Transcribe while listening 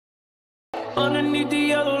Underneath the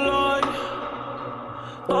yellow light,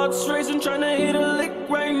 thoughts racing, trying to hit a lick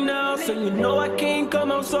right now. So you know I can't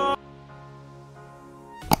come outside.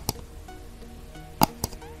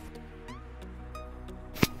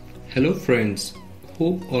 Hello friends,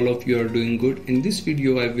 hope all of you are doing good. In this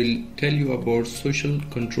video I will tell you about social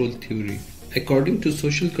control theory. According to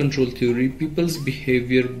social control theory, people's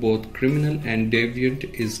behavior, both criminal and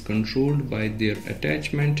deviant, is controlled by their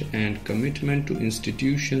attachment and commitment to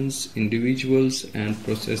institutions, individuals and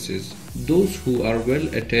processes. Those who are well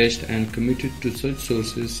attached and committed to such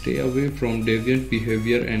sources stay away from deviant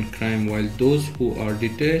behavior and crime, while those who are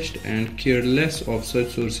detached and care less of such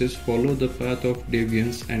sources follow the path of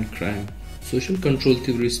deviance and crime. Social control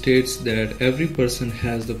theory states that every person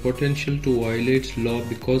has the potential to violate law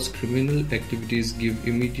because criminal activities give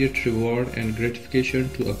immediate reward and gratification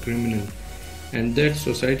to a criminal, and that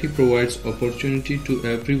society provides opportunity to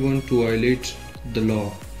everyone to violate the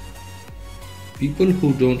law. People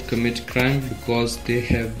who don't commit crime because they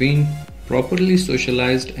have been properly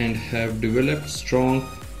socialized and have developed strong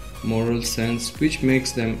moral sense, which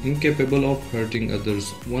makes them incapable of hurting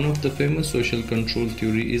others. One of the famous social control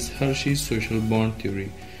theory is Hirschi's social bond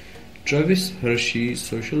theory. Travis Hirschi's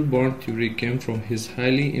social bond theory came from his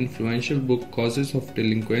highly influential book Causes of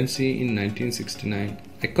Delinquency in 1969.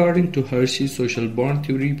 According to Hirschi's social bond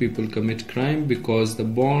theory, people commit crime because the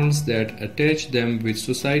bonds that attach them with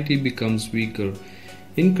society becomes weaker.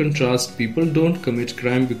 In contrast, people don't commit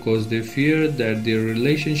crime because they fear that their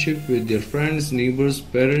relationship with their friends, neighbors,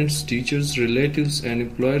 parents, teachers, relatives, and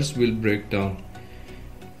employers will break down.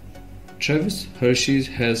 Travis Hirschi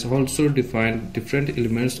has also defined different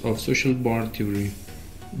elements of social bond theory.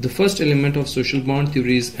 The first element of social bond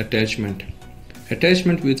theory is attachment.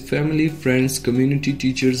 Attachment with family, friends, community,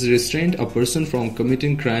 teachers restrain a person from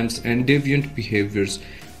committing crimes and deviant behaviors.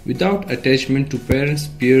 Without attachment to parents,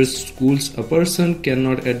 peers, schools, a person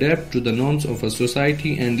cannot adapt to the norms of a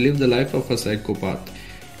society and live the life of a psychopath.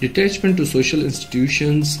 Detachment to social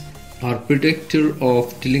institutions are predictor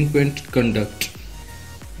of delinquent conduct.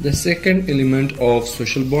 The second element of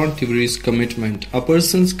social bond theory is commitment. A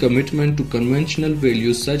person's commitment to conventional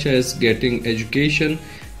values such as getting education,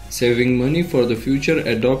 saving money for the future,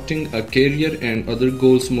 adopting a career and other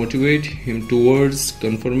goals motivate him towards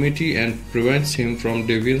conformity and prevents him from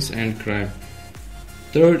deviance and crime.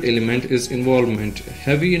 Third element is involvement.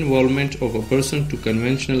 Heavy involvement of a person to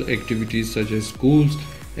conventional activities such as schools,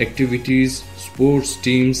 activities, sports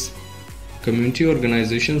teams, community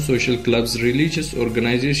organizations, social clubs, religious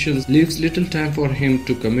organizations leaves little time for him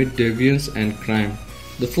to commit deviance and crime.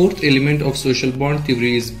 The fourth element of social bond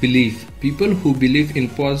theory is belief. People who believe in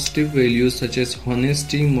positive values such as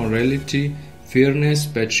honesty, morality, fairness,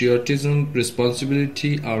 patriotism,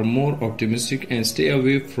 responsibility are more optimistic and stay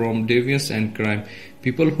away from deviance and crime.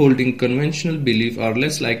 People holding conventional belief are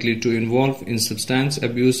less likely to involve in substance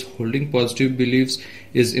abuse. Holding positive beliefs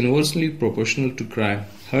is inversely proportional to crime.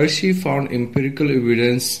 Hirschi found empirical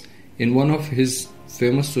evidence in one of his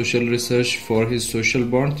famous social research for his social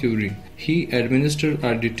bond theory. He administered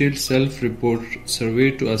a detailed self-report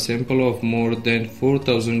survey to a sample of more than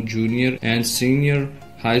 4,000 junior and senior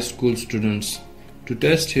high school students to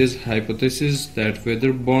test his hypothesis that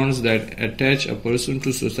whether bonds that attach a person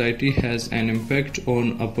to society has an impact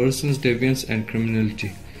on a person's deviance and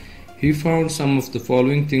criminality. He found some of the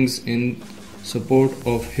following things in support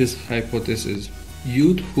of his hypothesis.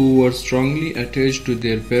 Youth who were strongly attached to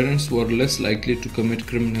their parents were less likely to commit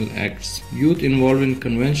criminal acts. Youth involved in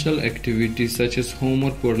conventional activities such as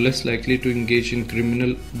homework were less likely to engage in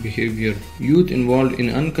criminal behavior. Youth involved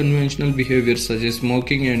in unconventional behavior such as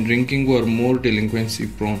smoking and drinking were more delinquency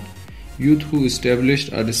prone. Youth who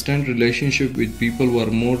established a distant relationship with people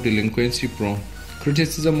were more delinquency prone.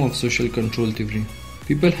 Criticism of social control theory.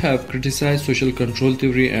 People have criticized social control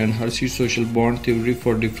theory and Hirschi's social bond theory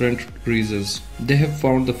for different reasons. They have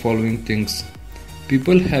found the following things.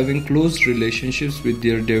 People having close relationships with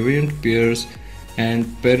their deviant peers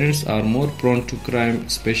and parents are more prone to crime,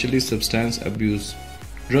 especially substance abuse.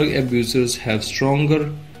 Drug abusers have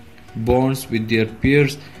stronger bonds with their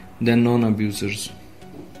peers than non-abusers.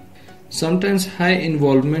 Sometimes high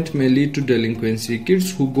involvement may lead to delinquency.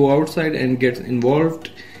 Kids who go outside and get involved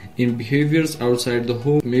in behaviors outside the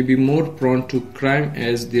home may be more prone to crime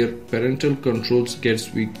as their parental controls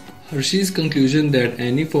gets weak. Hirschi's conclusion that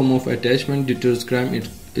any form of attachment deters crime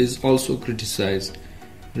is also criticized.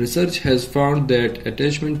 Research has found that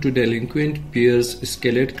attachment to delinquent peers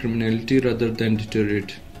escalate criminality rather than deter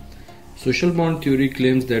it. Social bond theory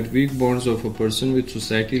claims that weak bonds of a person with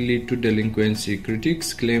society lead to delinquency.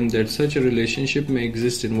 Critics claim that such a relationship may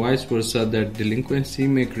exist and vice versa, that delinquency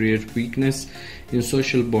may create weakness in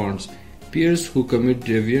social bonds. Peers who commit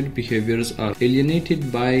deviant behaviors are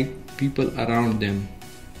alienated by people around them.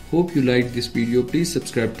 Hope you liked this video. Please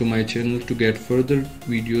subscribe to my channel to get further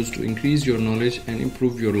videos to increase your knowledge and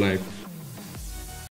improve your life.